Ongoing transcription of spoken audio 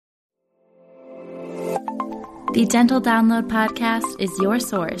The Dental Download podcast is your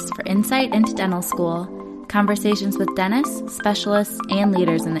source for insight into dental school, conversations with dentists, specialists, and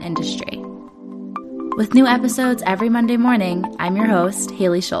leaders in the industry. With new episodes every Monday morning, I'm your host,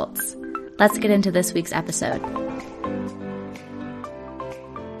 Haley Schultz. Let's get into this week's episode.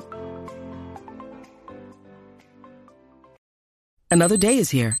 Another day is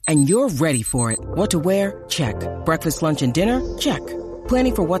here, and you're ready for it. What to wear? Check. Breakfast, lunch, and dinner? Check.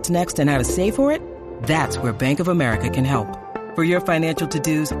 Planning for what's next and how to save for it? That's where Bank of America can help. For your financial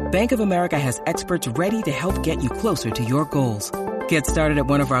to-dos, Bank of America has experts ready to help get you closer to your goals. Get started at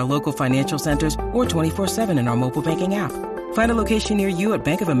one of our local financial centers or 24/7 in our mobile banking app. Find a location near you at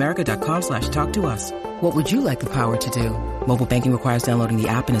bankofamerica.com/talktous. What would you like the power to do? Mobile banking requires downloading the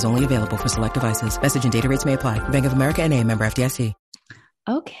app and is only available for select devices. Message and data rates may apply. Bank of America N.A., member FDIC.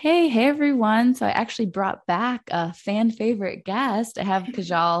 Okay. Hey, everyone. So I actually brought back a fan favorite guest. I have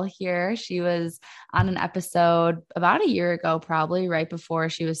Kajal here. She was on an episode about a year ago, probably right before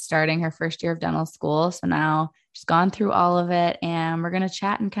she was starting her first year of dental school. So now she's gone through all of it and we're going to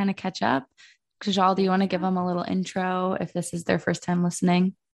chat and kind of catch up. Kajal, do you want to give them a little intro if this is their first time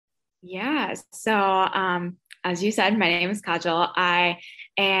listening? Yeah. So, as you said, my name is Kajal. I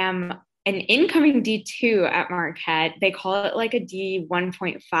am an incoming D2 at Marquette. They call it like a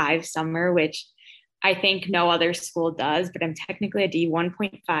D1.5 summer, which I think no other school does, but I'm technically a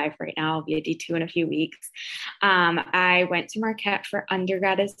D1.5 right now. I'll be a D2 in a few weeks. I went to Marquette for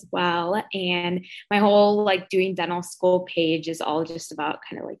undergrad as well. And my whole like doing dental school page is all just about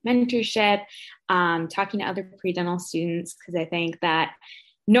kind of like mentorship, talking to other pre-dental students, because I think that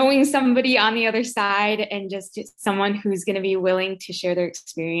knowing somebody on the other side and just someone who's going to be willing to share their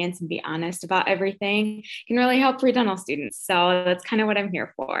experience and be honest about everything can really help pre-dental students. So that's kind of what I'm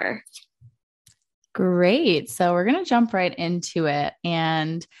here for. Great. So we're going to jump right into it.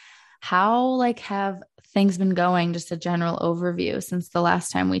 And how have things been going? Just a general overview since the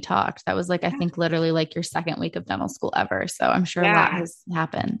last time we talked. That was I think literally your second week of dental school ever. So I'm sure a lot has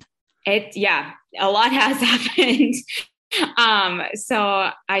happened. A lot has happened. So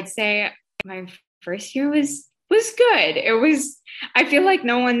I'd say my first year was good. I feel like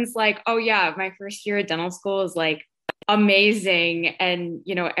no one's like, oh yeah, my first year at dental school is amazing. And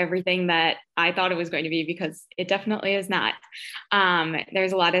everything that I thought it was going to be, because it definitely is not.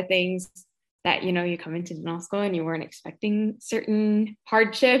 There's a lot of things that, you come into dental school and you weren't expecting certain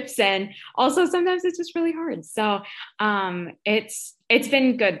hardships. And also sometimes it's just really hard. So, it's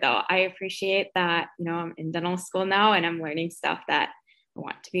been good though. I appreciate that, I'm in dental school now and I'm learning stuff that I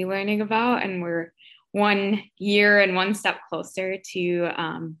want to be learning about. And we're 1 year and one step closer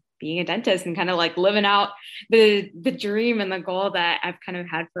to, being a dentist and kind of living out the dream and the goal that I've kind of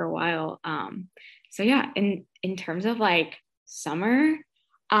had for a while. So yeah, in terms of summer,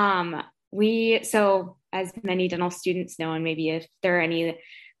 so as many dental students know, and maybe if there are any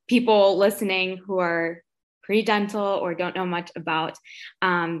people listening who are pre-dental or don't know much about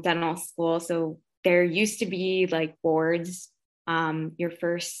dental school, so there used to be boards your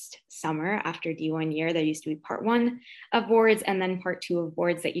first summer after D1 year. There used to be part 1 of boards and then part 2 of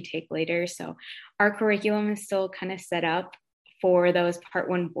boards that you take later. So our curriculum is still kind of set up for those part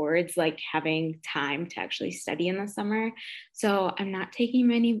 1 boards, having time to actually study in the summer. So I'm not taking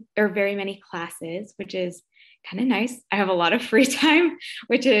very many classes, which is kind of nice. I have a lot of free time,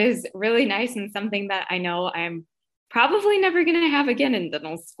 which is really nice and something that I know I'm probably never going to have again in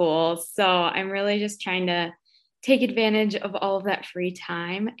dental school. So I'm really just trying to take advantage of all of that free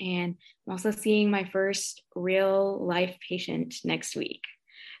time. And I'm also seeing my first real life patient next week.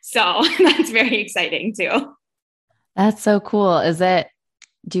 So that's very exciting too. That's so cool. Do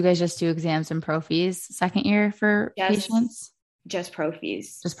you guys just do exams and prophies second year for patients? Just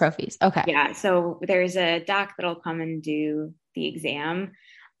prophies. Just prophies. Okay. Yeah. So there's a doc that'll come and do the exam.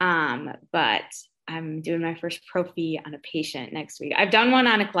 But I'm doing my first prophy on a patient next week. I've done one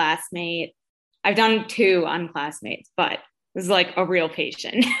on a classmate. I've done 2 on classmates, but this is a real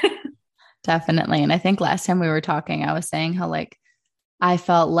patient. Definitely. And I think last time we were talking, I was saying how I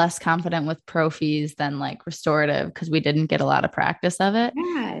felt less confident with prophies than restorative because we didn't get a lot of practice of it.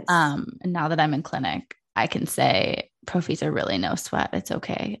 Yes. And now that I'm in clinic, I can say prophies are really no sweat. It's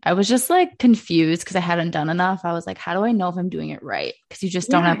okay. I was just confused because I hadn't done enough. I was how do I know if I'm doing it right? Because you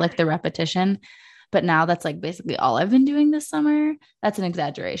just don't have the repetition. But now that's basically all I've been doing this summer. That's an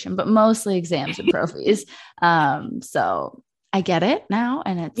exaggeration, but mostly exams and prophies. So I get it now,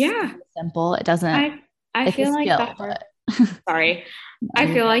 and it's simple. It doesn't. I feel like sorry. I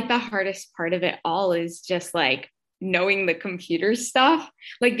feel like the hardest part of it all is just knowing the computer stuff,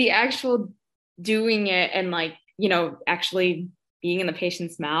 the actual doing it and actually being in the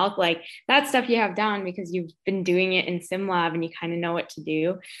patient's mouth, like that stuff you have down because you've been doing it in sim lab and you kind of know what to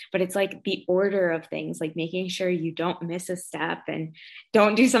do. But it's like the order of things, like making sure you don't miss a step and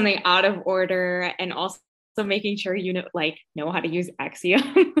don't do something out of order, and also making sure you know how to use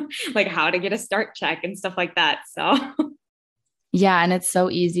Axiom, like how to get a start check and stuff like that. So yeah, and it's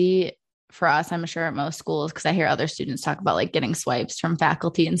so easy for us, I'm sure at most schools, because I hear other students talk about like getting swipes from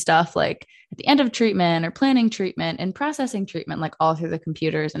faculty and stuff like at the end of treatment or planning treatment and processing treatment, like all through the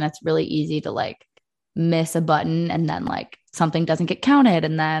computers. And it's really easy to like miss a button and then like something doesn't get counted.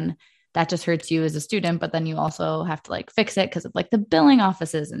 And then that just hurts you as a student. But then you also have to like fix it because of like the billing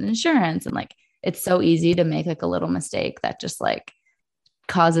offices and insurance. And like it's so easy to make like a little mistake that just like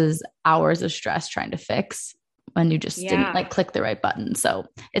causes hours of stress trying to fix when you just didn't like click the right button. So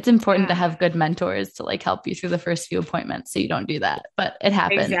it's important to have good mentors to like help you through the first few appointments so you don't do that, but it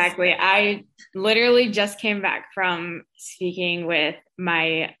happens. Exactly. I literally just came back from speaking with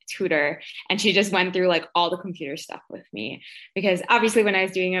my tutor and she just went through like all the computer stuff with me, because obviously when I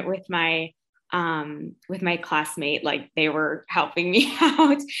was doing it with my classmate, like they were helping me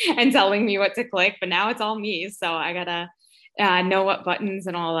out and telling me what to click, but now it's all me. So I gotta know what buttons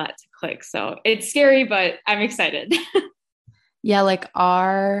and all that to click. So it's scary, but I'm excited. Yeah, like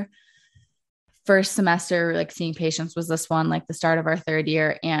our first semester, like seeing patients was this one, like the start of our third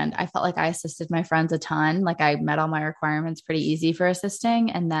year. And I felt like I assisted my friends a ton. Like I met all my requirements pretty easy for assisting.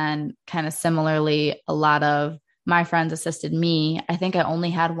 And then kind of similarly, a lot of my friends assisted me. I think I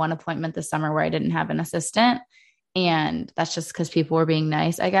only had one appointment this summer where I didn't have an assistant. And that's just because people were being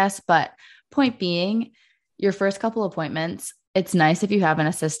nice, I guess. But point being, your first couple appointments, it's nice if you have an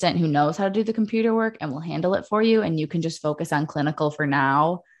assistant who knows how to do the computer work and will handle it for you. And you can just focus on clinical for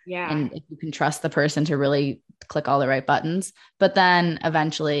now. Yeah. And if you can trust the person to really click all the right buttons, but then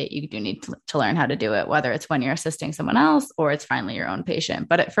eventually you do need to learn how to do it, whether it's when you're assisting someone else or it's finally your own patient.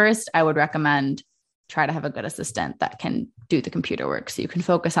 But at first I would recommend try to have a good assistant that can do the computer work so you can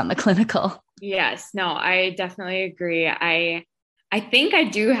focus on the clinical. Yes, no, I definitely agree. I think I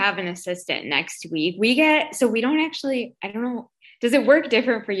do have an assistant next week. We don't actually, I don't know, does it work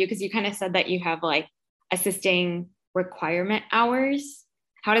different for you? Because you kind of said that you have like assisting requirement hours.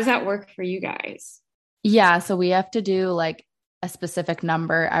 How does that work for you guys? Yeah. So we have to do like a specific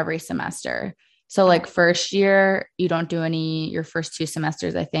number every semester. So like first year, you don't do your first 2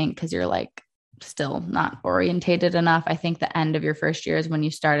 semesters, I think, because you're like still not orientated enough. I think the end of your first year is when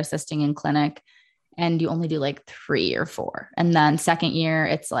you start assisting in clinic. And you only do like 3 or 4. And then second year,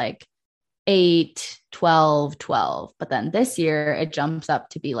 it's like 8, 12, 12. But then this year it jumps up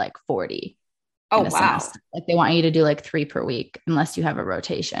to be like 40. Oh, wow. Semester. Like they want you to do like 3 per week unless you have a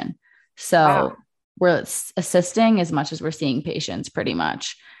rotation. So we're assisting as much as we're seeing patients pretty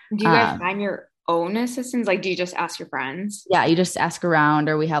much. Do you guys find your own assistants? Like, do you just ask your friends? Yeah, you just ask around,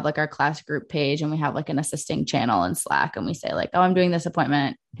 or we have like our class group page and we have like an assisting channel in Slack and we say like, oh, I'm doing this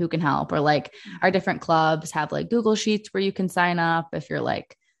appointment, who can help? Or like our different clubs have like Google Sheets where you can sign up if you're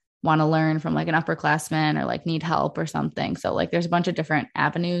like want to learn from like an upperclassman or like need help or something. So like there's a bunch of different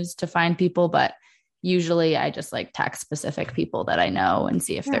avenues to find people, but usually I just like text specific people that I know and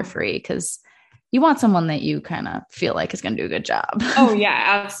see if they're free, because you want someone that you kind of feel like is going to do a good job. Oh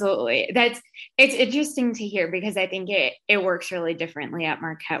yeah, absolutely. It's interesting to hear, because I think it works really differently at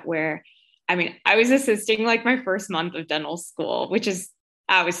Marquette, where, I mean, I was assisting like my first month of dental school,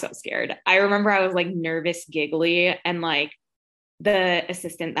 I was so scared. I remember I was like nervous, giggly, and like the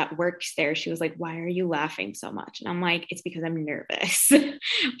assistant that works there, she was like, why are you laughing so much? And I'm like, it's because I'm nervous.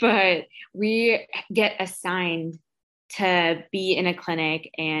 But we get assigned to be in a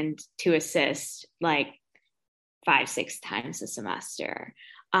clinic and to assist like 5-6 times a semester.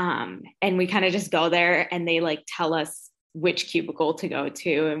 And we kind of just go there and they like tell us which cubicle to go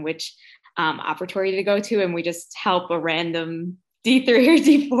to and which operatory to go to. And we just help a random D3 or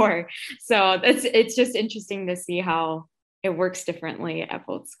D4. So it's just interesting to see how it works differently at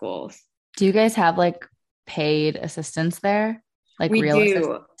both schools. Do you guys have like paid assistants there? Like we real do,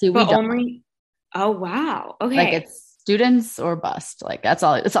 assistants? See, but we don't. only, oh, wow. Okay. Like it's students or bust. Like that's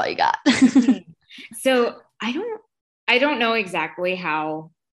all you got. So I don't know exactly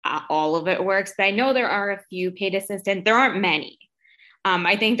how all of it works, but I know there are a few paid assistants. There aren't many.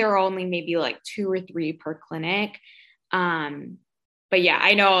 I think there are only maybe like 2 or 3 per clinic. But yeah,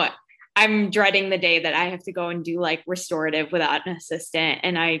 I know I'm dreading the day that I have to go and do like restorative without an assistant,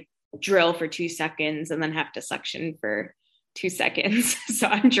 and I drill for 2 seconds and then have to suction for 2 seconds. So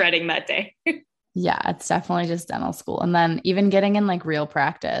I'm dreading that day. Yeah, it's definitely just dental school. And then even getting in like real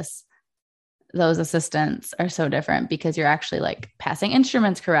practice, those assistants are so different because you're actually like passing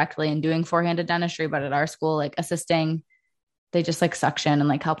instruments correctly and doing four-handed dentistry. But at our school, like assisting they just like suction and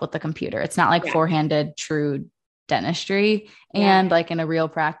like help with the computer. It's not like four-handed true dentistry. And like in a real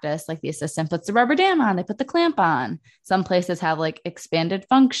practice, like the assistant puts the rubber dam on, they put the clamp on. Some places have like expanded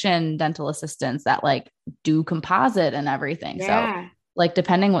function dental assistants that like do composite and everything. So like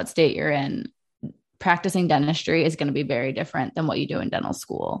depending what state you're in, practicing dentistry is going to be very different than what you do in dental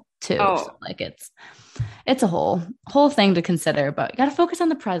school too. So like it's a whole thing to consider, but you got to focus on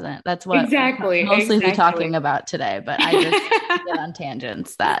the present. That's what mostly be talking about today. But I just get on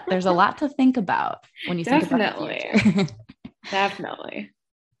tangents that there's a lot to think about when you think about the future. Definitely.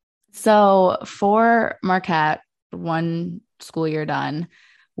 So for Marquette, one school year done,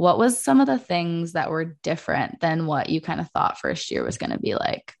 what was some of the things that were different than what you kind of thought first year was going to be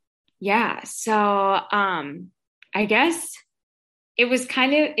like? Yeah. So I guess it was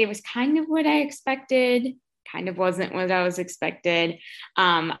kind of what I expected, kind of wasn't what I was expected.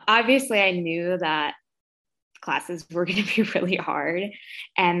 Obviously I knew that classes were going to be really hard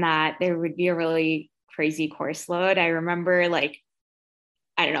and that there would be a really crazy course load. I remember like,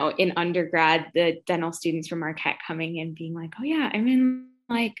 I don't know, in undergrad, the dental students from Marquette coming in being like, oh yeah, I'm in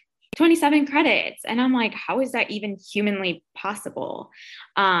like 27 credits. And I'm like, how is that even humanly possible?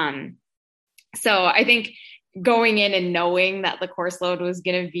 So I think going in and knowing that the course load was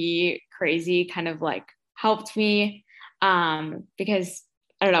going to be crazy kind of like helped me, because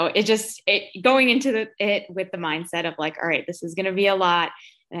I don't know, going into it with the mindset of like, all right, this is going to be a lot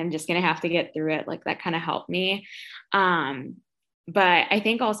and I'm just going to have to get through it. Like that kind of helped me. But I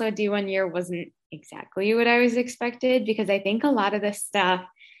think also D1 year wasn't exactly what I was expected, because I think a lot of this stuff,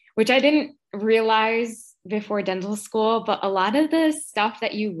 which I didn't realize before dental school, but a lot of the stuff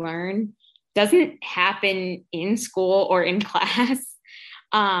that you learn doesn't happen in school or in class,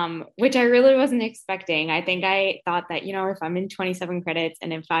 which I really wasn't expecting. I think I thought that, you know, if I'm in 27 credits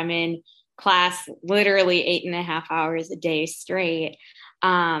and if I'm in class literally 8.5 hours a day straight,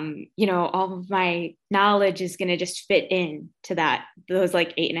 you know, all of my knowledge is going to just fit in to those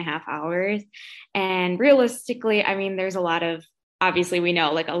like 8.5 hours. And realistically, I mean, there's a lot of, obviously we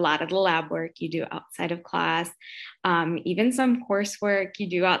know like a lot of the lab work you do outside of class, even some coursework you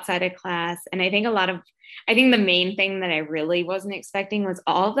do outside of class. And I think the main thing that I really wasn't expecting was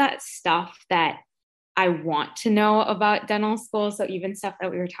all of that stuff that I want to know about dental school. So even stuff that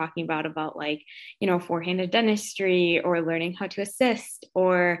we were talking about like, you know, four-handed dentistry or learning how to assist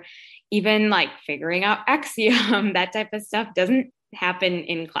or even like figuring out axiom, that type of stuff doesn't happen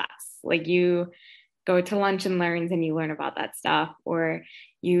in class. Like you go to lunch and learns and you learn about that stuff, or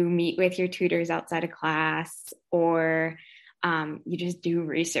you meet with your tutors outside of class, or you just do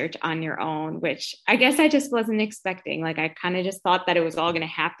research on your own, which I guess I just wasn't expecting. Like I kind of just thought that it was all going to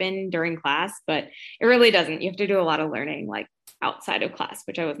happen during class, but it really doesn't. You have to do a lot of learning like outside of class,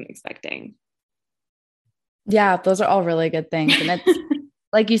 which I wasn't expecting. Yeah, those are all really good things. And it's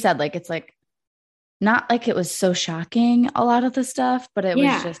like you said, like, it's like, not like it was so shocking, a lot of the stuff, but it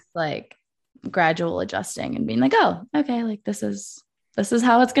was just like gradual adjusting and being like, oh, okay, like this is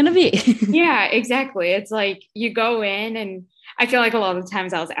how it's going to be. Yeah, exactly. It's like you go in, and I feel like a lot of the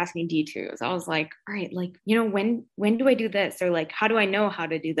times I was asking D2s. I was like, all right, like, you know, when do I do this? Or like, how do I know how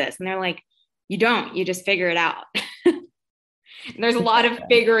to do this? And they're like, you don't, you just figure it out. And there's a lot of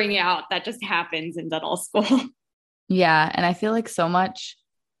figuring out that just happens in dental school. Yeah. And I feel like so much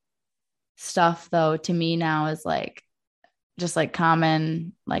stuff though, to me now is like, just like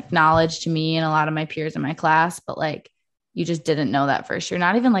common like knowledge to me and a lot of my peers in my class, but like you just didn't know that first year.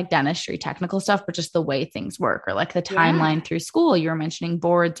 Not even like dentistry technical stuff, but just the way things work, or like the timeline through school. You were mentioning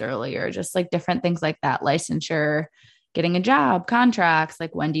boards earlier, just like different things like that, licensure, getting a job, contracts,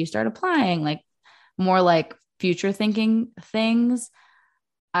 like when do you start applying, like more like future thinking things.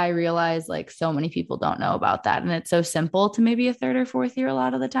 I realize like so many people don't know about that. And it's so simple to maybe a third or fourth year a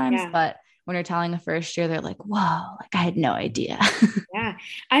lot of the times, but when you're telling a first year, they're like, whoa, like I had no idea. Yeah.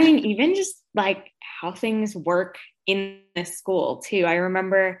 I mean, even just like how things work in the school too. I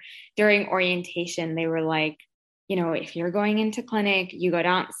remember during orientation, they were like, you know, if you're going into clinic, you go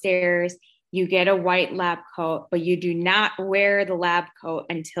downstairs, you get a white lab coat, but you do not wear the lab coat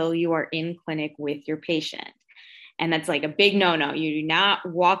until you are in clinic with your patient. And that's like a big no-no. You do not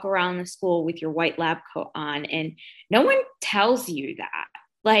walk around the school with your white lab coat on. And no one tells you that.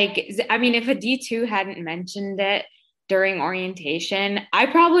 Like, I mean, if a D2 hadn't mentioned it during orientation, I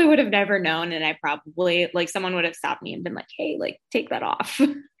probably would have never known. And I probably, like, someone would have stopped me and been like, hey, like, take that off.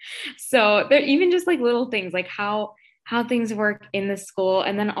 So they're even just like little things, like how things work in the school.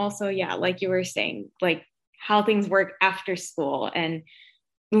 And then also, yeah, like you were saying, like how things work after school and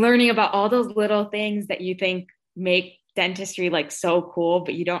learning about all those little things that you think make dentistry like so cool,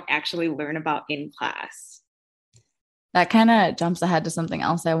 but you don't actually learn about in class. That kind of jumps ahead to something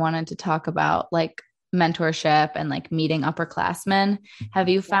else I wanted to talk about, like mentorship and like meeting upperclassmen. Have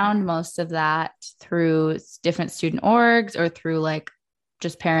you Yeah. found most of that through different student orgs or through like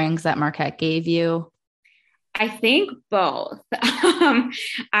just pairings that Marquette gave you? I think both.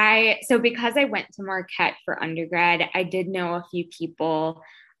 So because I went to Marquette for undergrad, I did know a few people.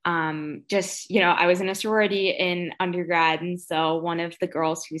 Just, I was in a sorority in undergrad. And so one of the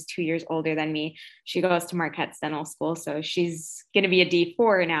girls who's 2 years older than me, she goes to Marquette's dental school. So she's going to be a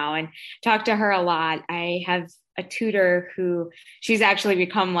D4 now, and talk to her a lot. I have a tutor who she's actually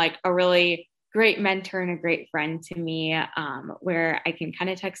become like a really great mentor and a great friend to me, where I can kind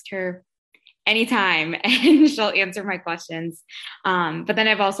of text her anytime and she'll answer my questions. But then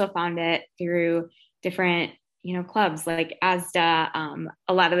I've also found it through different, clubs like ASDA.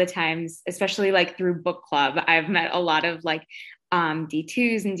 A lot of the times, especially like through book club, I've met a lot of like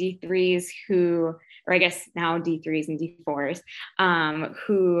D2s and D3s who, or I guess now D3s and D4s,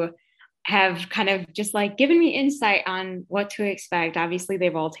 who have kind of just like given me insight on what to expect. Obviously,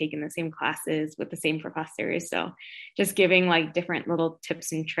 they've all taken the same classes with the same professors. So just giving like different little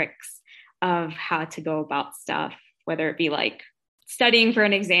tips and tricks of how to go about stuff, whether it be like studying for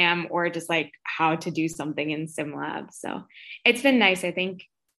an exam or just like how to do something in SimLab. So it's been nice. I think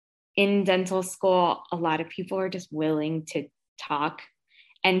in dental school, a lot of people are just willing to talk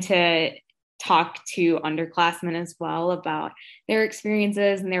and to talk to underclassmen as well about their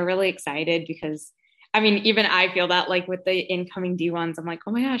experiences. And they're really excited because, I mean, even I feel that like with the incoming D1s, I'm like,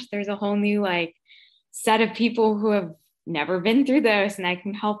 oh my gosh, there's a whole new like set of people who have never been through this, and I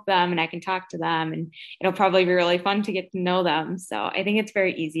can help them and I can talk to them, and it'll probably be really fun to get to know them. So I think it's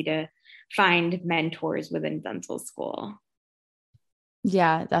very easy to find mentors within dental school.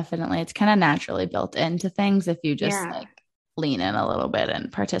 Yeah, definitely. It's kind of naturally built into things. If you just Yeah. like lean in a little bit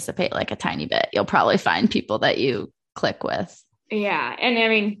and participate like a tiny bit, you'll probably find people that you click with. Yeah. And I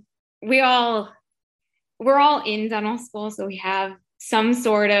mean, we're all in dental school, so we have some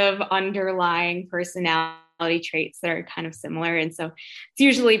sort of underlying personality traits that are kind of similar. And so it's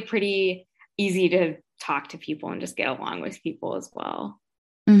usually pretty easy to talk to people and just get along with people as well.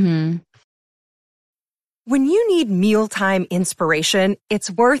 Mm-hmm. When you need mealtime inspiration,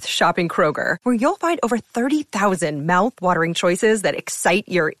 it's worth shopping Kroger, where you'll find over 30,000 mouth-watering choices that excite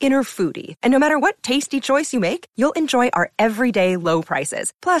your inner foodie. And no matter what tasty choice you make, you'll enjoy our everyday low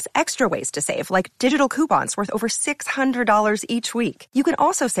prices, plus extra ways to save, like digital coupons worth over $600 each week. You can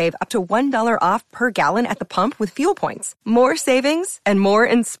also save up to $1 off per gallon at the pump with fuel points. More savings and more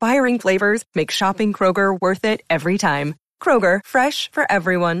inspiring flavors make shopping Kroger worth it every time. Kroger, fresh for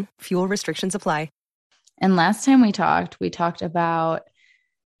everyone. Fuel restrictions apply. And last time we talked about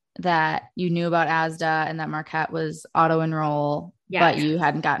that you knew about ASDA and that Marquette was auto enroll, but Yes. you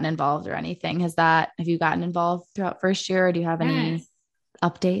hadn't gotten involved or anything. Have you gotten involved throughout first year, or do you have any Yes.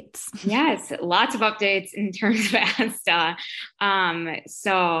 updates? Yes, lots of updates in terms of ASTA.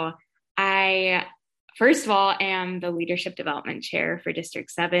 So I, first of all, am the leadership development chair for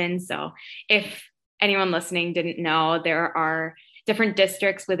District 7. So if anyone listening didn't know, there are different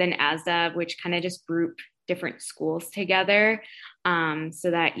districts within ASDA, which kind of just group different schools together,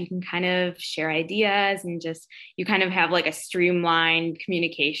 so that you can kind of share ideas and just, you kind of have like a streamlined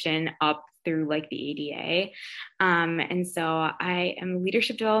communication up through like the ADA. And so I am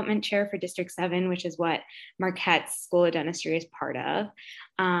leadership development chair for District 7, which is what Marquette's School of Dentistry is part of.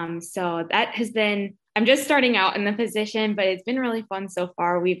 So that has been, I'm just starting out in the position, but it's been really fun so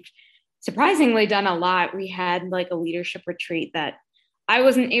far. We've surprisingly done a lot. We had like a leadership retreat that I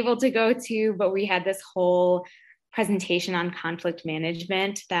wasn't able to go to, but we had this whole presentation on conflict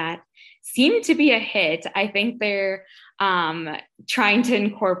management that seemed to be a hit. I think they're trying to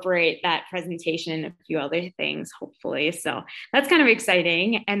incorporate that presentation and a few other things, hopefully. So that's kind of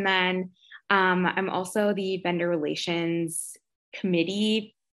exciting. And then I'm also the vendor relations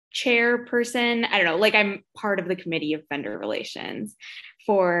committee chairperson. I don't know, like I'm part of the committee of vendor relations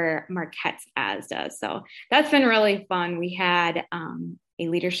for Marquette's ASDA. So that's been really fun. We had a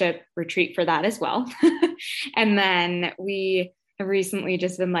leadership retreat for that as well. And then we have recently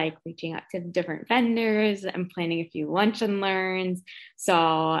just been like reaching out to different vendors and planning a few lunch and learns.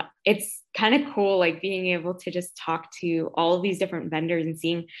 So it's kind of cool, like being able to just talk to all of these different vendors and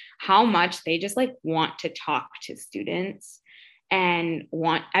seeing how much they just like want to talk to students and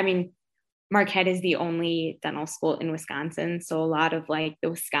I mean, Marquette is the only dental school in Wisconsin. So a lot of like the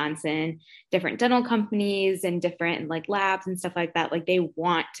Wisconsin different dental companies and different like labs and stuff like that, like they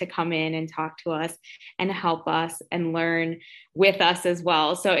want to come in and talk to us and help us and learn with us as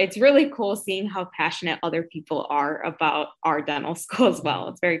well. So it's really cool seeing how passionate other people are about our dental school as well.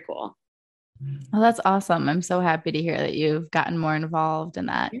 It's very cool. Oh, that's awesome. I'm so happy to hear that you've gotten more involved and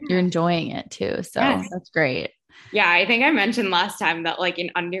that you're Yeah. enjoying it too. So Yes. that's great. Yeah, I think I mentioned last time that like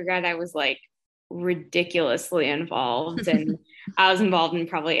in undergrad, I was like ridiculously involved and I was involved in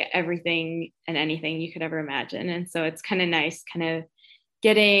probably everything and anything you could ever imagine. And so it's kind of nice kind of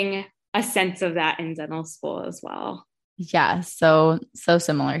getting a sense of that in dental school as well. Yeah. So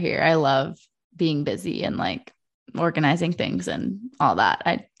similar here. I love being busy and like organizing things and all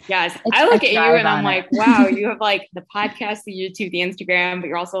that. Yes, I, I I look at you thrive and I'm on it. like, wow, you have like the podcast, the YouTube, the Instagram, but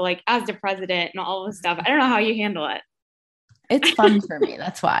you're also like as the president and all this stuff. I don't know how you handle it. It's fun for me.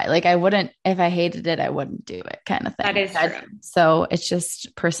 That's why. Like I wouldn't, if I hated it, I wouldn't do it kind of That thing. is true. So it's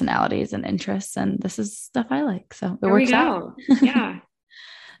just personalities and interests. And this is stuff I like. So it There we works out. go. Yeah.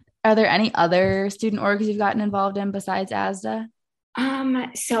 Are there any other student orgs you've gotten involved in besides ASDA?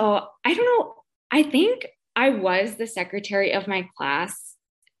 So I don't know. I think I was the secretary of my class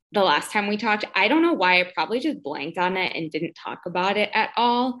the last time we talked. I don't know why. I probably just blanked on it and didn't talk about it at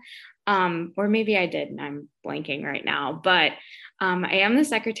all. Or maybe I did and I'm blanking right now. But I am the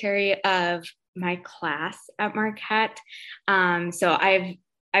secretary of my class at Marquette. So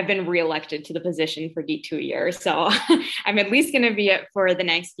I've been reelected to the position for the 2 years. So I'm at least going to be it for the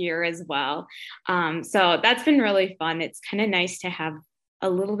next year as well. So that's been really fun. It's kind of nice to have a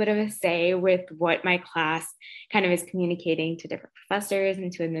little bit of a say with what my class kind of is communicating to different professors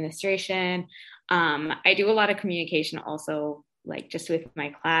and to administration. I do a lot of communication also, like just with my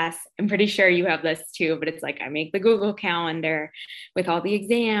class. I'm pretty sure you have this too, but it's like I make the Google Calendar with all the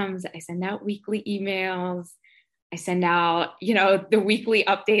exams. I send out weekly emails. I send out, the weekly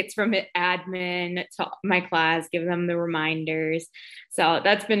updates from admin to my class, give them the reminders. So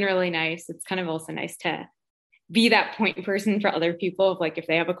that's been really nice. It's kind of also nice to be that point person for other people of like if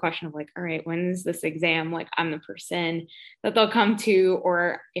they have a question of like, all right, when is this exam, like I'm the person that they'll come to,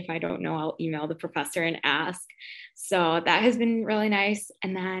 or if I don't know, I'll email the professor and ask. So that has been really nice.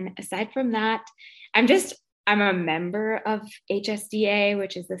 And then aside from that, I'm a member of HSDA,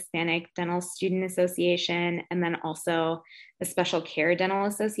 which is the Hispanic Dental Student Association, and then also the Special Care Dental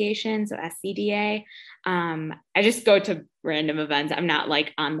Association, so SCDA. I just go to random events. I'm not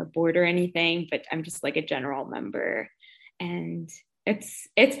like on the board or anything, but I'm just like a general member, and it's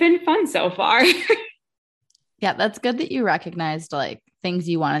been fun so far. Yeah, that's good that you recognized like things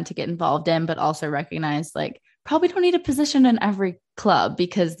you wanted to get involved in, but also recognized like probably don't need a position in every club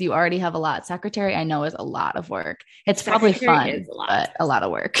because you already have a lot. Secretary, I know, is a lot of work. It's probably fun, but a lot of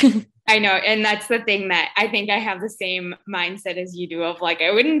work. I know. And that's the thing that I think I have the same mindset as you do of like,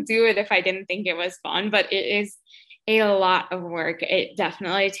 I wouldn't do it if I didn't think it was fun, but it is a lot of work. It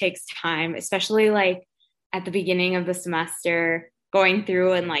definitely takes time, especially like at the beginning of the semester, going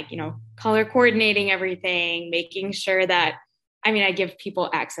through and like, color coordinating everything, making sure that, I give people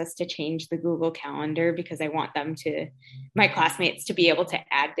access to change the Google Calendar because I want my classmates to be able to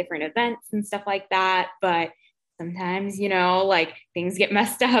add different events and stuff like that. But sometimes, like things get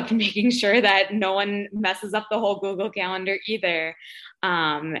messed up and making sure that no one messes up the whole Google Calendar either.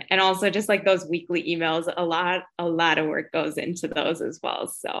 And also just like those weekly emails, a lot of work goes into those as well.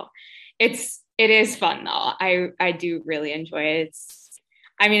 So it is fun though. I do really enjoy it.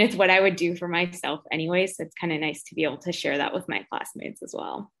 It's what I would do for myself anyway. So it's kind of nice to be able to share that with my classmates as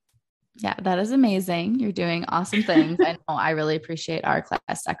well. Yeah, that is amazing. You're doing awesome things. I know I really appreciate our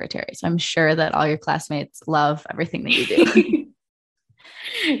class secretary. So I'm sure that all your classmates love everything that you do.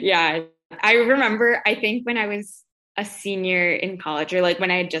 Yeah. I remember, I think when I was a senior in college or like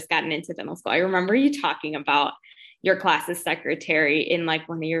when I had just gotten into dental school, I remember you talking about your class's secretary in like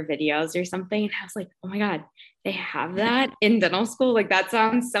one of your videos or something. And I was like, oh my God, they have that in dental school. Like that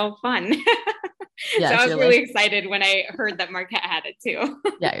sounds so fun. Yeah, so I was really excited when I heard that Marquette had it too.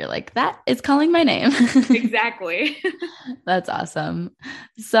 Yeah, you're like, that is calling my name. Exactly. That's awesome.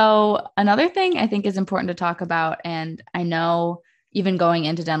 So another thing I think is important to talk about, and I know even going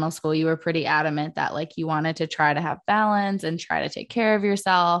into dental school, you were pretty adamant that like you wanted to try to have balance and try to take care of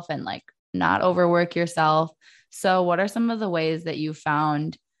yourself and like not overwork yourself. So what are some of the ways that you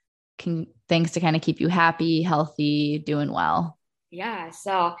found things to kind of keep you happy, healthy, doing well? Yeah.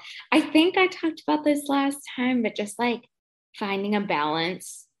 So I think I talked about this last time, but just like finding a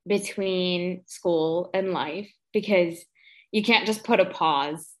balance between school and life, because you can't just put a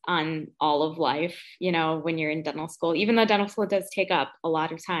pause on all of life, when you're in dental school, even though dental school does take up a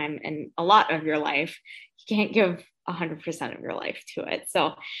lot of time and a lot of your life, you can't give 100% of your life to it.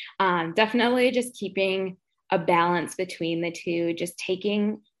 So definitely just keeping a balance between the two, just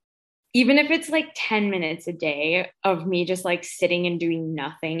taking, even if it's like 10 minutes a day of me just like sitting and doing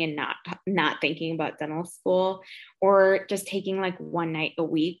nothing and not thinking about dental school, or just taking like one night a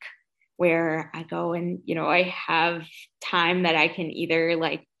week where I go and, I have time that I can either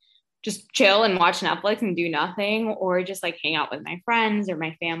like just chill and watch Netflix and do nothing, or just like hang out with my friends or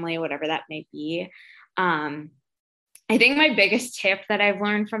my family, whatever that may be. I think my biggest tip that I've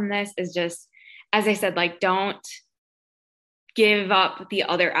learned from this is just, as I said, like, don't give up the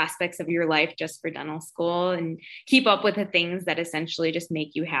other aspects of your life just for dental school, and keep up with the things that essentially just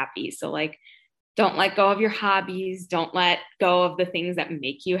make you happy. So like, don't let go of your hobbies. Don't let go of the things that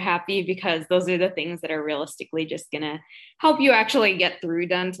make you happy, because those are the things that are realistically just going to help you actually get through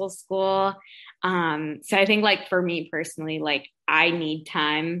dental school. So I think like for me personally, like I need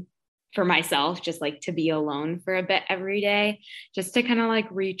time for myself, just like to be alone for a bit every day, just to kind of like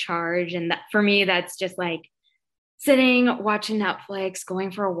recharge. And that for me, that's just like sitting, watching Netflix,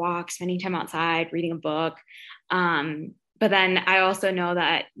 going for a walk, spending time outside, reading a book. But then I also know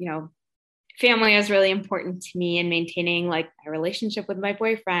that, family is really important to me, and maintaining like my relationship with my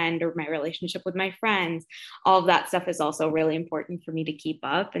boyfriend or my relationship with my friends. All of that stuff is also really important for me to keep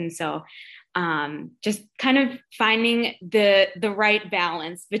up. And so just kind of finding the right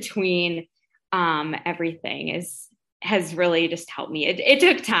balance between everything has really just helped me. It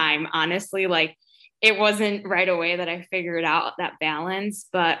took time, honestly. Like, it wasn't right away that I figured out that balance,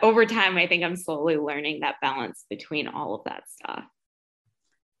 but over time, I think I'm slowly learning that balance between all of that stuff.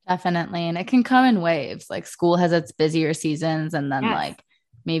 Definitely. And it can come in waves. Like school has its busier seasons, and then Yes. like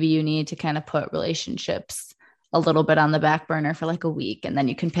maybe you need to kind of put relationships a little bit on the back burner for like a week, and then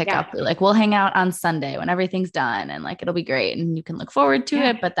you can pick up like, we'll hang out on Sunday when everything's done, and like it'll be great and you can look forward to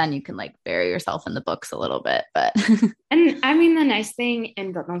it, but then you can like bury yourself in the books a little bit. But and I mean, the nice thing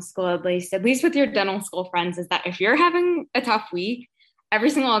in dental school, at least with your dental school friends, is that if you're having a tough week,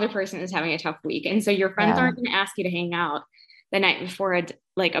 every single other person is having a tough week. And so your friends aren't going to ask you to hang out the night before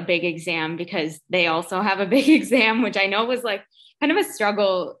a big exam, because they also have a big exam, which I know was like kind of a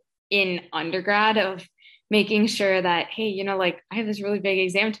struggle in undergrad, of making sure that, hey, like I have this really big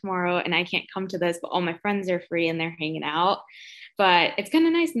exam tomorrow and I can't come to this, but all my friends are free and they're hanging out. But it's kind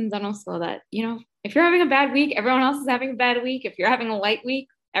of nice in dental school that, if you're having a bad week, everyone else is having a bad week. If you're having a light week,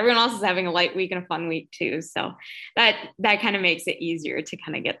 everyone else is having a light week and a fun week too. So that kind of makes it easier to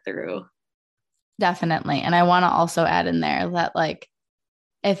kind of get through. Definitely. And I want to also add in there that like,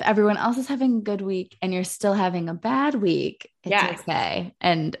 if everyone else is having a good week and you're still having a bad week, it's okay.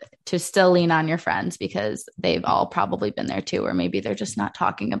 And to still lean on your friends, because they've all probably been there too, or maybe they're just not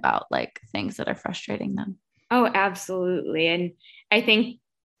talking about like things that are frustrating them. Oh, absolutely. And I think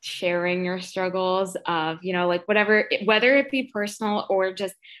sharing your struggles of, like whatever, whether it be personal or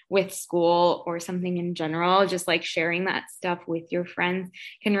just with school or something in general, just like sharing that stuff with your friends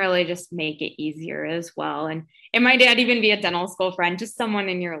can really just make it easier as well. And it might not even be a dental school friend, just someone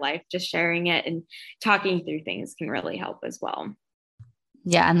in your life, just sharing it and talking through things can really help as well.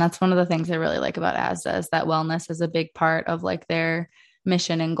 Yeah. And that's one of the things I really like about ASDA, is that wellness is a big part of like their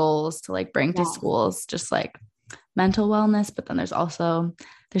mission and goals to like bring to schools, just like mental wellness. But then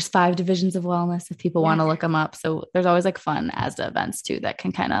there's 5 divisions of wellness if people want to look them up. So there's always like fun ASDA events too, that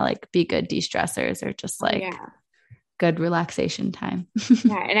can kind of like be good de-stressors, or just like good relaxation time.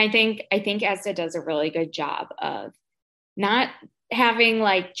 And I think ASDA does a really good job of not having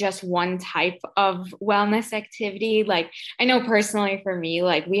like just one type of wellness activity. Like I know personally for me,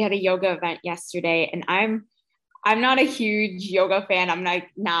 like we had a yoga event yesterday, and I'm not a huge yoga fan. I'm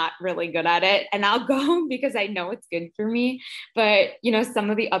not really good at it, and I'll go because I know it's good for me. But, some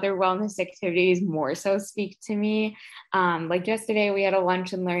of the other wellness activities more so speak to me. Like yesterday we had a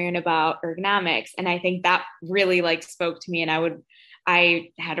lunch and learn about ergonomics, and I think that really like spoke to me, and I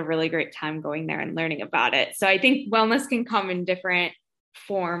had a really great time going there and learning about it. So I think wellness can come in different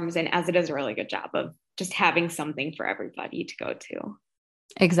forms, and as it does a really good job of just having something for everybody to go to.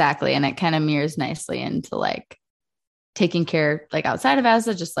 Exactly. And it kind of mirrors nicely into like taking care, like outside of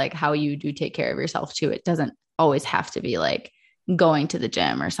ASDA, just like how you do take care of yourself too. It doesn't always have to be like going to the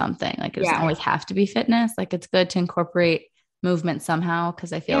gym or something. Like it doesn't always have to be fitness. Like it's good to incorporate movement somehow,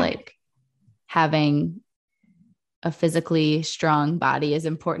 because I feel like having a physically strong body is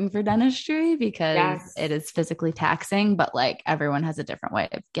important for dentistry, because it is physically taxing, but like everyone has a different way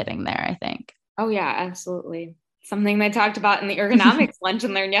of getting there, I think. Oh yeah, absolutely. Something they talked about in the ergonomics lunch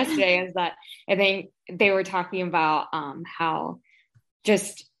and learn yesterday is that I think they were talking about how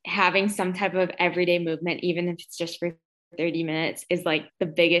just having some type of everyday movement, even if it's just for 30 minutes, is like the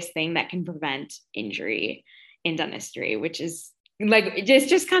biggest thing that can prevent injury in dentistry, which is like, it's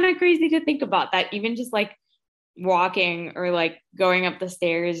just kind of crazy to think about that. Even just like walking or like going up the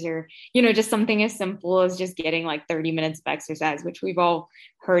stairs, or, just something as simple as just getting like 30 minutes of exercise, which we've all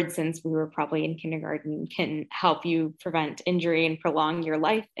heard since we were probably in kindergarten, can help you prevent injury and prolong your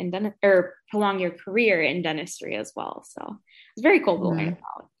life or prolong your career in dentistry as well. So it's very cool to learn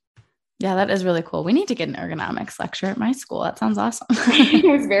about. Yeah, that is really cool. We need to get an ergonomics lecture at my school. That sounds awesome. It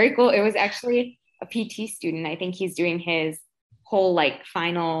was very cool. It was actually a PT student. I think he's doing his whole like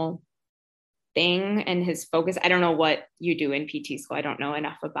final thing and his focus. I don't know what you do in PT school. I don't know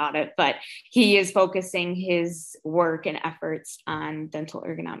enough about it, but he is focusing his work and efforts on dental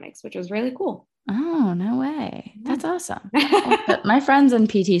ergonomics, which was really cool. Oh, no way. That's awesome. My friend's in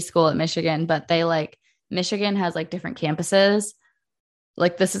PT school at Michigan, but Michigan has like different campuses.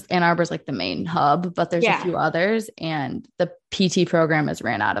 Like this is Ann Arbor's like the main hub, but there's a few others, and the PT program is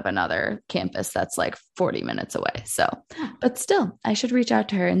ran out of another campus that's like 40 minutes away. So, but still, I should reach out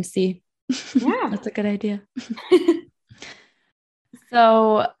to her and see. Yeah, that's a good idea.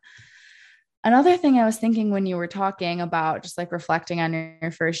 So another thing I was thinking when you were talking about just like reflecting on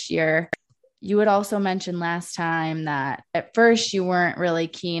your first year, you had also mentioned last time that at first you weren't really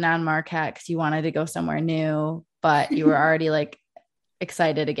keen on Marquette because you wanted to go somewhere new, but you were already like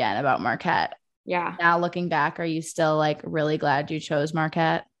excited again about Marquette. Yeah. Now looking back, are you still like really glad you chose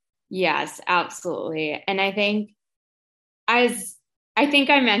Marquette? Yes, absolutely. And I think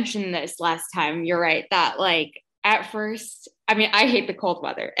I mentioned this last time. You're right that like at first, I mean, I hate the cold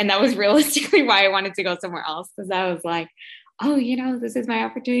weather, and that was realistically why I wanted to go somewhere else, because I was like, oh, this is my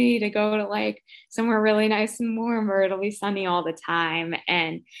opportunity to go to like somewhere really nice and warm where it'll be sunny all the time.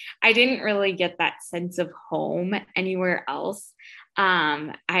 And I didn't really get that sense of home anywhere else.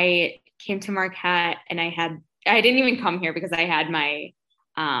 I came to Marquette, and I didn't even come here because I had my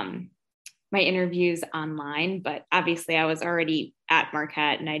interviews online, but obviously I was already at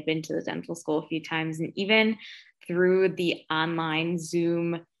Marquette and I'd been to the dental school a few times. And even through the online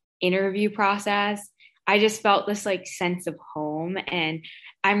Zoom interview process, I just felt this like sense of home, and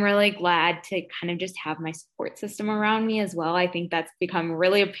I'm really glad to kind of just have my support system around me as well. I think that's become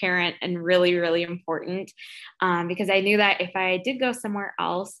really apparent and really, really important, because I knew that if I did go somewhere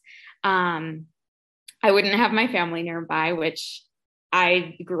else, I wouldn't have my family nearby, which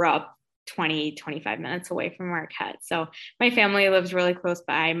I grew up 25 minutes away from Marquette. So my family lives really close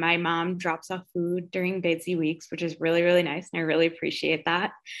by. My mom drops off food during busy weeks, which is really, really nice. And I really appreciate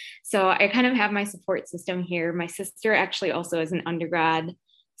that. So I kind of have my support system here. My sister actually also is an undergrad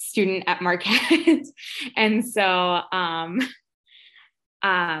student at Marquette. And so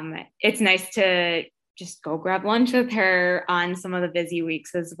it's nice to just go grab lunch with her on some of the busy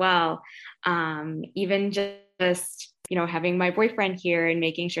weeks as well. Even just having my boyfriend here and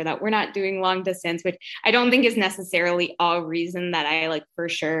making sure that we're not doing long distance, which I don't think is necessarily a reason that I like for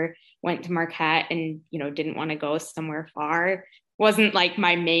sure went to Marquette and, didn't want to go somewhere far. Wasn't like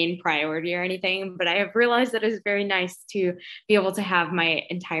my main priority or anything, but I have realized that it's very nice to be able to have my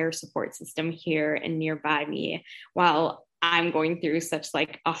entire support system here and nearby me while I'm going through such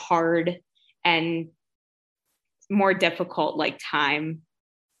like a hard and more difficult like time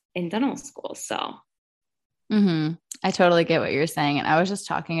in dental school. So I totally get what you're saying. And I was just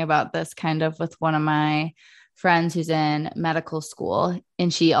talking about this kind of with one of my friends who's in medical school,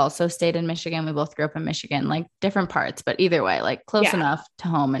 and she also stayed in Michigan. We both grew up in Michigan, like different parts, but either way, like close enough to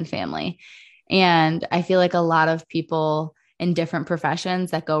home and family. And I feel like a lot of people in different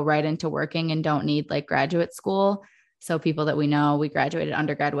professions that go right into working and don't need like graduate school. So people that we know, we graduated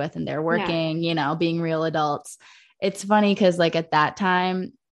undergrad with, and they're working, being real adults. It's funny because like at that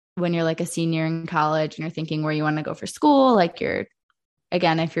time, when you're like a senior in college and you're thinking where you want to go for school, like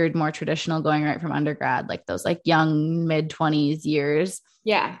if you're more traditional going right from undergrad, like those like young mid-20s years.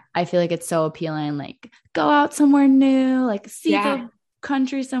 Yeah. I feel like it's so appealing, like go out somewhere new, like see the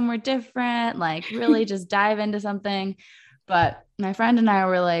country somewhere different, like really just dive into something. But my friend and I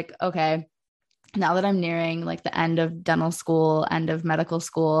were like, okay, now that I'm nearing like the end of dental school, end of medical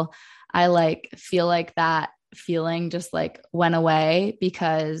school, I like feel like that feeling just like went away,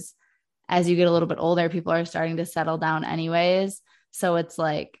 because as you get a little bit older, people are starting to settle down anyways. So it's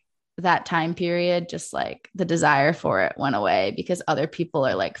like that time period, just like the desire for it went away because other people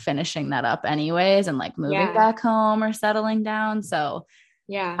are like finishing that up anyways and like moving back home or settling down. So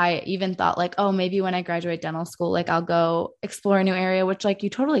I even thought like, oh, maybe when I graduate dental school, like I'll go explore a new area, which like you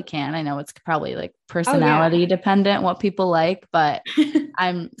totally can. I know it's probably like personality dependent what people like, but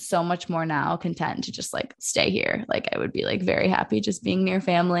I'm so much more now content to just like stay here. Like I would be like very happy just being near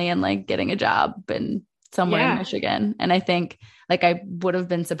family and like getting a job and somewhere in Michigan. And I think like I would have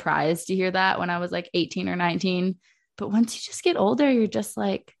been surprised to hear that when I was like 18 or 19. But once you just get older, you're just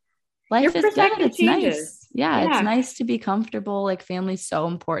like, life is good. It's nice. Yeah, it's Yeah. nice to be comfortable. Like family's so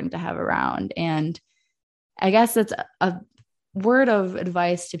important to have around. And I guess it's a word of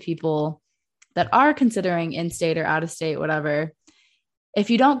advice to people that are considering in-state or out-of-state, whatever. If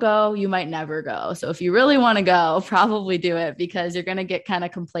you don't go, you might never go. So if you really want to go, probably do it because you're going to get kind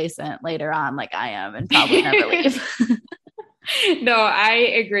of complacent later on, like I am, and probably never leave. No, I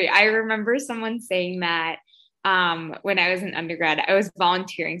agree. I remember someone saying that when I was an undergrad, I was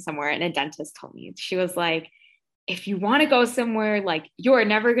volunteering somewhere and a dentist told me, she was like, if you want to go somewhere, like you're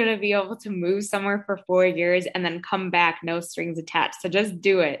never going to be able to move somewhere for 4 years and then come back, no strings attached. So just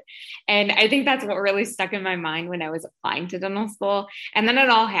do it. And I think that's what really stuck in my mind when I was applying to dental school. And then it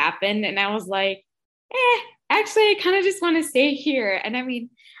all happened. And I was like, actually, I kind of just want to stay here. And I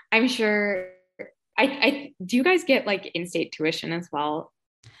mean, I'm sure I do you guys get like in-state tuition as well?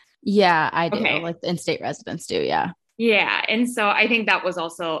 Yeah, I do. Okay. Like the in-state residents do. Yeah. Yeah. And so I think that was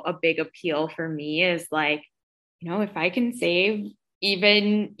also a big appeal for me is like, if I can save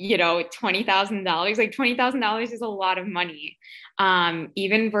even, $20,000, like $20,000 is a lot of money.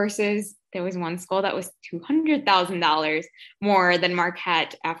 Even versus there was one school that was $200,000 more than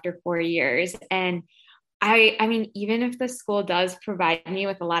Marquette after 4 years. And I mean, even if the school does provide me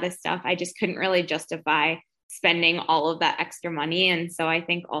with a lot of stuff, I just couldn't really justify spending all of that extra money. And so I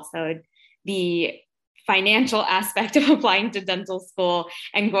think also the financial aspect of applying to dental school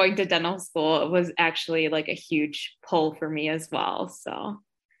and going to dental school was actually like a huge pull for me as well. So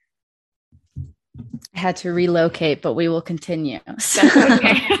I had to relocate, but we will continue. that's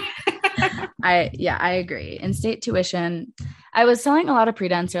okay. I agree. In-state tuition, I was telling a lot of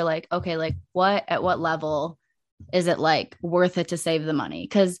pre-dents are like, okay, like at what level is it like worth it to save the money?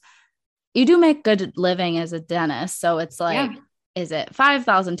 Because you do make good living as a dentist. So it's like, is it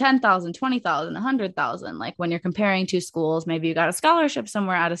 5,000, 10,000, 20,000, 100,000? Like when you're comparing two schools, maybe you got a scholarship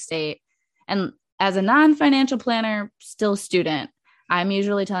somewhere out of state. And as a non-financial planner, still student, I'm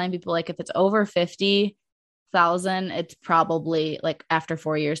usually telling people like if it's over 50,000, it's probably like after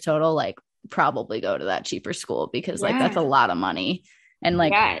 4 years total, like probably go to that cheaper school because like that's a lot of money. And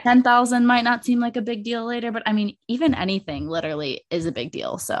like 10,000 might not seem like a big deal later, but I mean, even anything literally is a big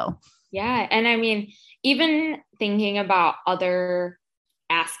deal. So yeah. And I mean, even thinking about other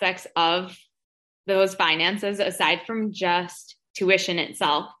aspects of those finances aside from just tuition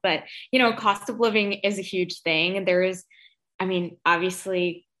itself, but cost of living is a huge thing.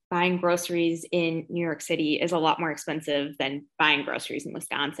 Obviously buying groceries in New York City is a lot more expensive than buying groceries in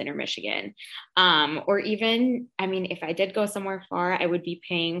Wisconsin or Michigan. Or even, if I did go somewhere far, I would be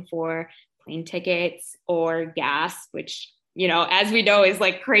paying for plane tickets or gas, which, as we know is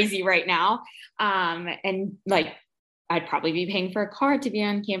like crazy right now. And like, I'd probably be paying for a car to be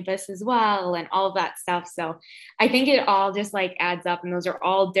on campus as well and all of that stuff. So I think it all just like adds up, and those are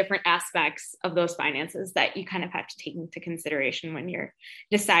all different aspects of those finances that you kind of have to take into consideration when you're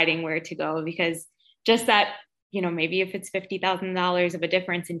deciding where to go, because just that, maybe if it's $50,000 of a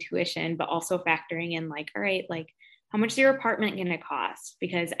difference in tuition, but also factoring in like, all right, like how much is your apartment going to cost?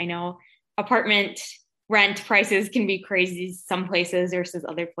 Because I know apartment rent prices can be crazy some places versus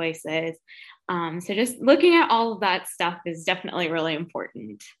other places. So just looking at all of that stuff is definitely really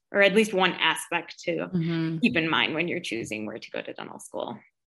important, or at least one aspect to keep in mind when you're choosing where to go to dental school.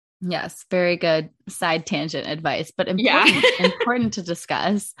 Yes, very good side tangent advice, but important to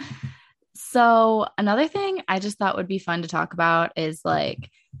discuss. So another thing I just thought would be fun to talk about is like,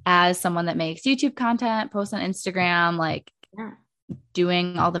 as someone that makes YouTube content, posts on Instagram, like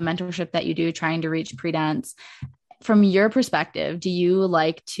doing all the mentorship that you do, trying to reach pre-dents. From your perspective, do you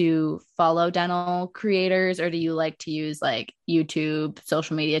like to follow dental creators, or do you like to use like YouTube,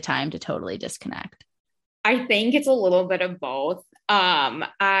 social media time to totally disconnect? I think it's a little bit of both. When I'm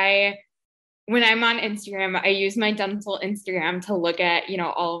on Instagram, I use my dental Instagram to look at,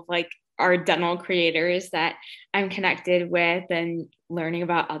 all of like our dental creators that I'm connected with and learning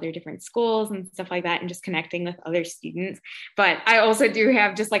about other different schools and stuff like that, and just connecting with other students. But I also do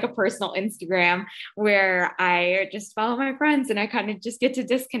have just like a personal Instagram where I just follow my friends and I kind of just get to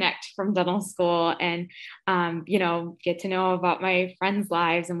disconnect from dental school and, get to know about my friends'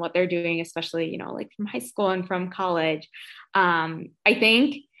 lives and what they're doing, especially, like from high school and from college. I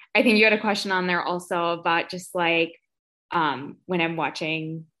think you had a question on there also about just like when I'm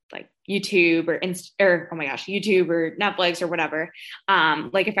watching like YouTube or YouTube or Netflix or whatever.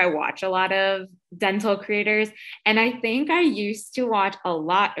 Like if I watch a lot of dental creators, and I think I used to watch a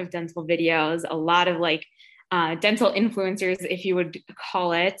lot of dental videos, a lot of like dental influencers, if you would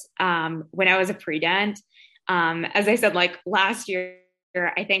call it, when I was a pre-dent. As I said, like last year,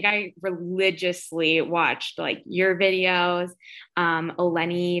 I think I religiously watched like your videos,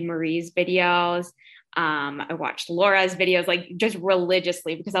 Eleni Marie's videos, I watched Laura's videos, like just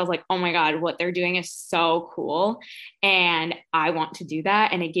religiously, because I was like, oh my God, what they're doing is so cool. And I want to do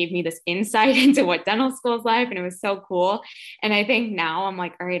that. And it gave me this insight into what dental school is like. And it was so cool. And I think now I'm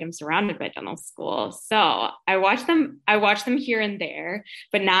like, all right, I'm surrounded by dental school. So I watch them here and there,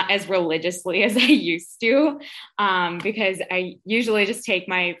 but not as religiously as I used to, because I usually just take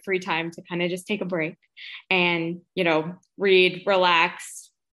my free time to kind of just take a break and, read, relax,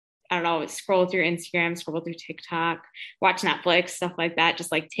 I don't know, scroll through Instagram, scroll through TikTok, watch Netflix, stuff like that,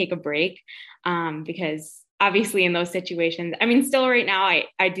 just like take a break. Because obviously in those situations, I mean, still right now,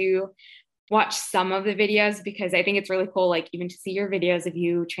 I do watch some of the videos because I think it's really cool, like even to see your videos of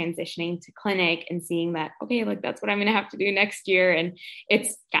you transitioning to clinic and seeing that, okay, like that's what I'm going to have to do next year. And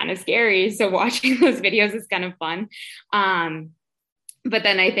it's kind of scary. So watching those videos is kind of fun. But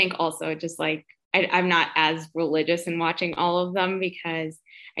then I think also just like, I'm not as religious in watching all of them because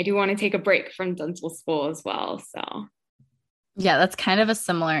I do want to take a break from dental school as well. So yeah, that's kind of a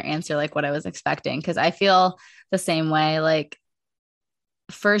similar answer, like what I was expecting. Cause I feel the same way, like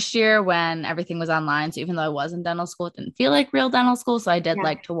first year when everything was online. So even though I was in dental school, it didn't feel like real dental school. So I did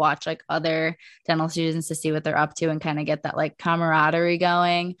like to watch like other dental students to see what they're up to and kind of get that like camaraderie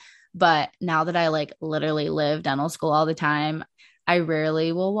going. But now that I like literally live dental school all the time, I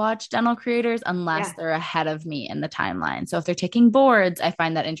rarely will watch dental creators unless they're ahead of me in the timeline. So if they're taking boards, I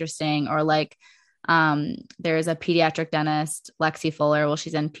find that interesting. Or like there's a pediatric dentist, Lexi Fuller. Well,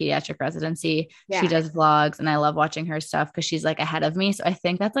 she's in pediatric residency. She does vlogs and I love watching her stuff because she's like ahead of me. So I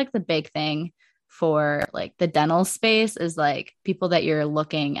think that's like the big thing for like the dental space is like people that you're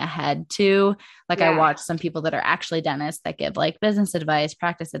looking ahead to. Like I watch some people that are actually dentists that give like business advice,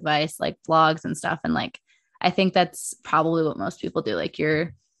 practice advice, like vlogs and stuff. And like, I think that's probably what most people do. Like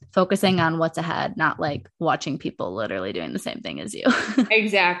you're focusing on what's ahead, not like watching people literally doing the same thing as you.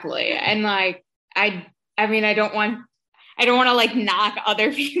 exactly. And like, I mean, I don't want to like knock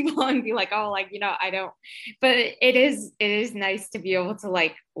other people and be like, oh, like, I don't, but it is nice to be able to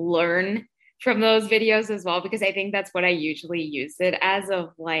like learn from those videos as well, because I think that's what I usually use it as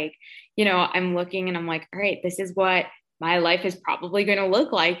of like, I'm looking and I'm like, all right, this is what my life is probably going to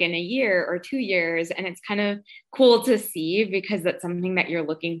look like in a year or 2 years. And it's kind of cool to see because that's something that you're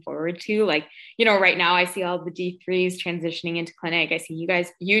looking forward to. Like, right now I see all the D3s transitioning into clinic. I see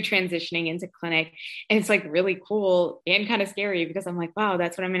you transitioning into clinic. And it's like really cool and kind of scary because I'm like, wow,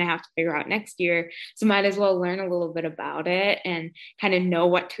 that's what I'm going to have to figure out next year. So might as well learn a little bit about it and kind of know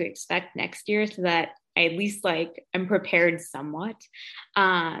what to expect next year so that I at least like I'm prepared somewhat.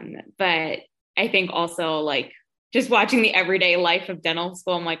 But I think also like, just watching the everyday life of dental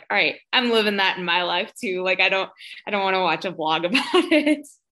school, I'm like, all right, I'm living that in my life too. Like, I don't want to watch a vlog about it.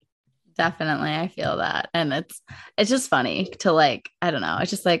 Definitely. I feel that. And it's just funny to like, I don't know.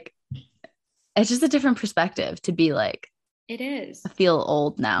 It's just like, it's just a different perspective to be like, it is. I feel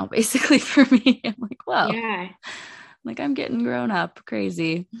old now, basically for me. I'm like, wow. Yeah. Like I'm getting grown up.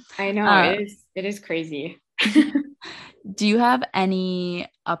 Crazy. I know it is crazy. Do you have any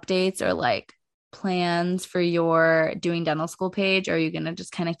updates or like plans for your doing dental school page? Or are you going to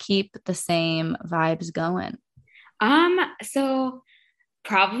just kind of keep the same vibes going? So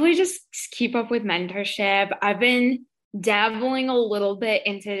probably just keep up with mentorship. I've been dabbling a little bit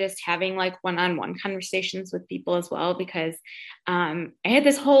into just having like one-on-one conversations with people as well, because I had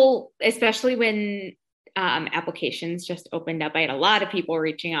this whole, especially when applications just opened up, I had a lot of people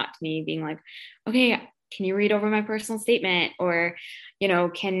reaching out to me being like, okay, can you read over my personal statement? Or,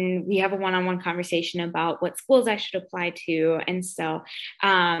 can we have a one-on-one conversation about what schools I should apply to? And so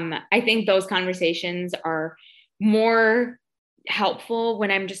I think those conversations are more helpful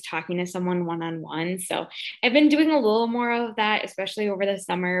when I'm just talking to someone one-on-one. So I've been doing a little more of that, especially over the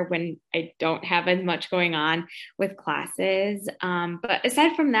summer when I don't have as much going on with classes. But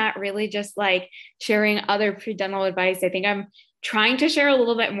aside from that, really just like sharing other pre-dental advice. I think I'm trying to share a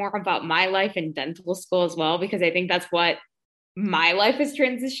little bit more about my life in dental school as well, because I think that's what my life is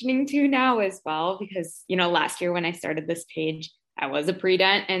transitioning to now as well. Because, last year when I started this page, I was a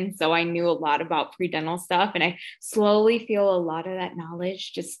pre-dent. And so I knew a lot about pre-dental stuff. And I slowly feel a lot of that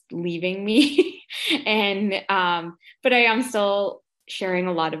knowledge just leaving me. And, but I am still sharing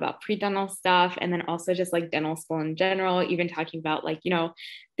a lot about pre-dental stuff. And then also just like dental school in general, even talking about like,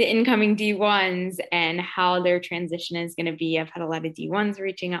 the incoming D1s and how their transition is going to be. I've had a lot of D1s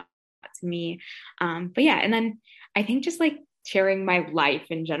reaching out to me. But yeah, and then I think just like sharing my life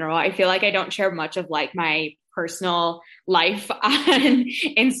in general. I feel like I don't share much of like my personal life on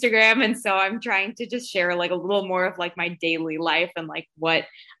Instagram. And so I'm trying to just share like a little more of like my daily life and like what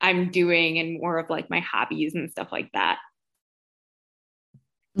I'm doing and more of like my hobbies and stuff like that.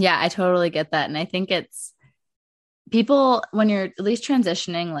 Yeah, I totally get that. And I think it's people, when you're at least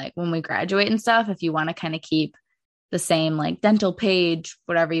transitioning, like when we graduate and stuff, if you want to kind of keep the same like dental page,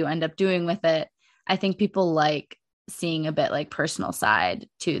 whatever you end up doing with it, I think people like seeing a bit like personal side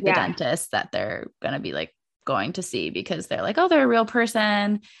to the Yeah. dentist that they're going to be like going to see, because they're like, oh, they're a real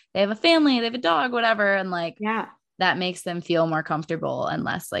person. They have a family, they have a dog, whatever. And like Yeah. that makes them feel more comfortable and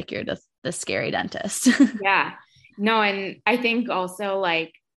less like you're the scary dentist. Yeah. No, and I think also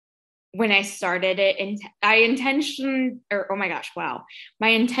like when I started it, and I intention or oh my gosh, wow. My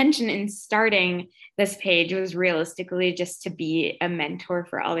intention in starting this page was realistically just to be a mentor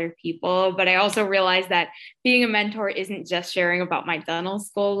for other people. But I also realized that being a mentor isn't just sharing about my dental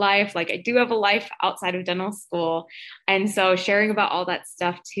school life. Like I do have a life outside of dental school. And so sharing about all that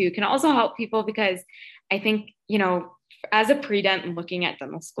stuff too can also help people, because I think, as a pre-dent looking at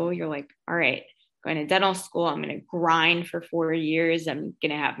dental school, you're like, all right, going to dental school, I'm going to grind for 4 years, I'm going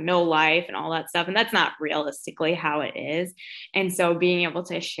to have no life and all that stuff. And that's not realistically how it is. And so being able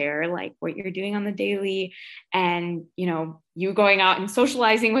to share like what you're doing on the daily, and, you going out and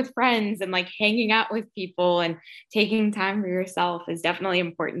socializing with friends and like hanging out with people and taking time for yourself is definitely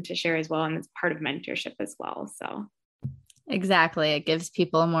important to share as well. And it's part of mentorship as well. So Exactly. It gives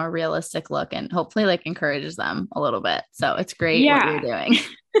people a more realistic look and hopefully like encourages them a little bit. So it's great what you're yeah. doing.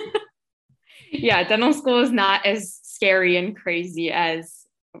 Yeah, dental school is not as scary and crazy as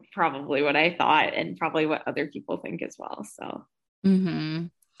probably what I thought, and probably what other people think as well. So, Mm-hmm.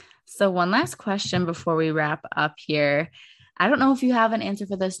 So one last question before we wrap up here. I don't know if you have an answer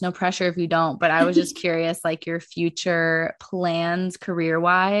for this, no pressure if you don't, but I was just curious, like your future plans career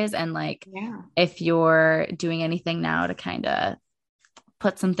wise, and like yeah. if you're doing anything now to kind of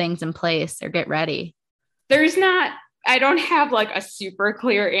put some things in place or get ready. I don't have like a super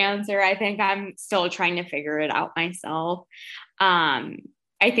clear answer. I think I'm still trying to figure it out myself. Um,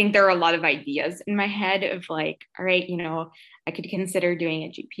 I think there are a lot of ideas in my head of like, all right, I could consider doing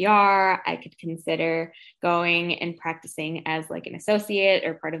a GPR. I could consider going and practicing as like an associate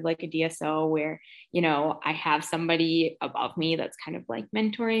or part of like a DSO where, I have somebody above me that's kind of like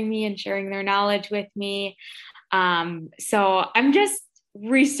mentoring me and sharing their knowledge with me. So I'm just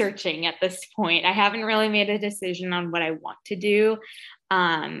researching at this point. I haven't really made a decision on what I want to do.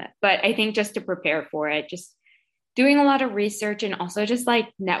 But I think just to prepare for it, just doing a lot of research and also just like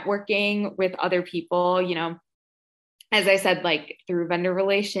networking with other people, as I said, like through vendor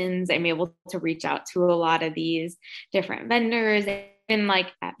relations, I'm able to reach out to a lot of these different vendors. And like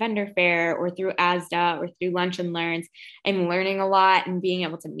at vendor fair or through ASDA or through lunch and learns, I'm learning a lot and being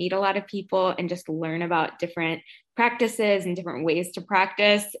able to meet a lot of people and just learn about different practices and different ways to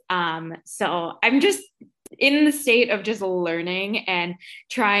practice. So I'm just in the state of just learning and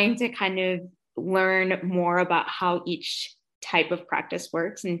trying to kind of learn more about how each type of practice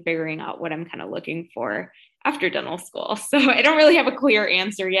works and figuring out what I'm kind of looking for after dental school. So I don't really have a clear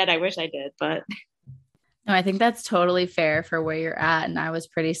answer yet. I wish I did, but No, I think that's totally fair for where you're at. And I was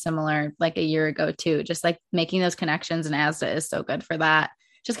pretty similar like a year ago too, just like making those connections, and ASDA is so good for that.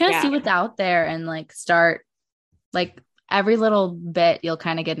 Just kind of yeah. see what's out there and like start like every little bit, you'll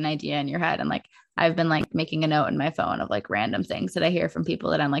kind of get an idea in your head. And like, I've been like making a note in my phone of like random things that I hear from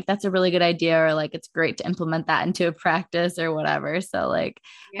people that I'm like, that's a really good idea. Or like, it's great to implement that into a practice or whatever. So like,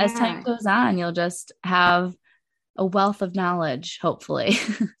 as time Yeah, goes on, you'll just have a wealth of knowledge, hopefully.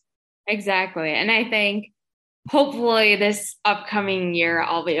 exactly. And I think hopefully this upcoming year,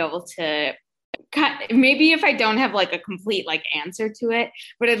 I'll be able to maybe if I don't have like a complete like answer to it,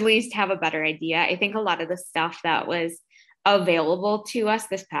 but at least have a better idea. I think a lot of the stuff that was available to us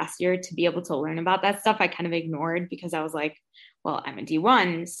this past year to be able to learn about that stuff, I kind of ignored because I was like, well, I'm a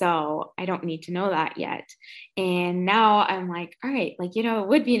D1, so I don't need to know that yet. And now I'm like, all right, like, it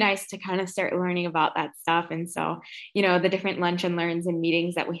would be nice to kind of start learning about that stuff. And so, the different lunch and learns and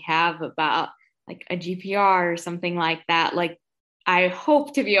meetings that we have about like a GPR or something like that, like I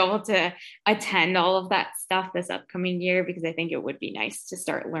hope to be able to attend all of that stuff this upcoming year, because I think it would be nice to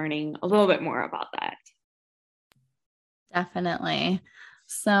start learning a little bit more about that. Definitely.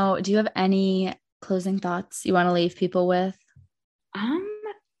 So, do you have any closing thoughts you want to leave people with? Um,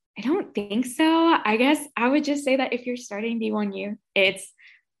 I don't think so. I guess I would just say that if you're starting D1U, it's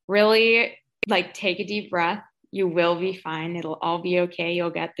really like take a deep breath. You will be fine. It'll all be okay. You'll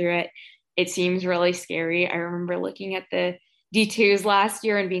get through it. It seems really scary. I remember looking at the D2s last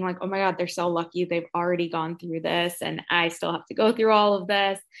year and being like, oh my God, they're so lucky. They've already gone through this and I still have to go through all of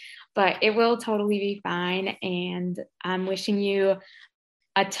this, but it will totally be fine. And I'm wishing you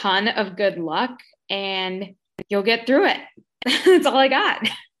a ton of good luck and you'll get through it. That's all I got.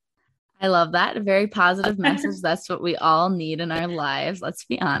 I love that. A very positive message. That's what we all need in our lives. Let's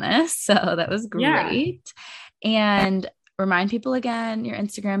be honest. So that was Yeah. great. And remind people again your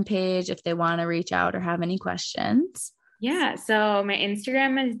Instagram page if they want to reach out or have any questions. Yeah. So my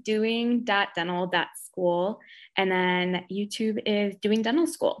Instagram is doing.dental.school. And then YouTube is doing dental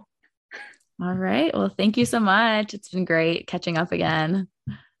school. All right. Well, thank you so much. It's been great catching up again.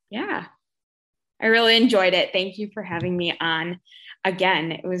 Yeah. I really enjoyed it. Thank you for having me on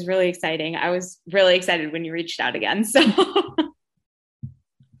again. It was really exciting. I was really excited when you reached out again. So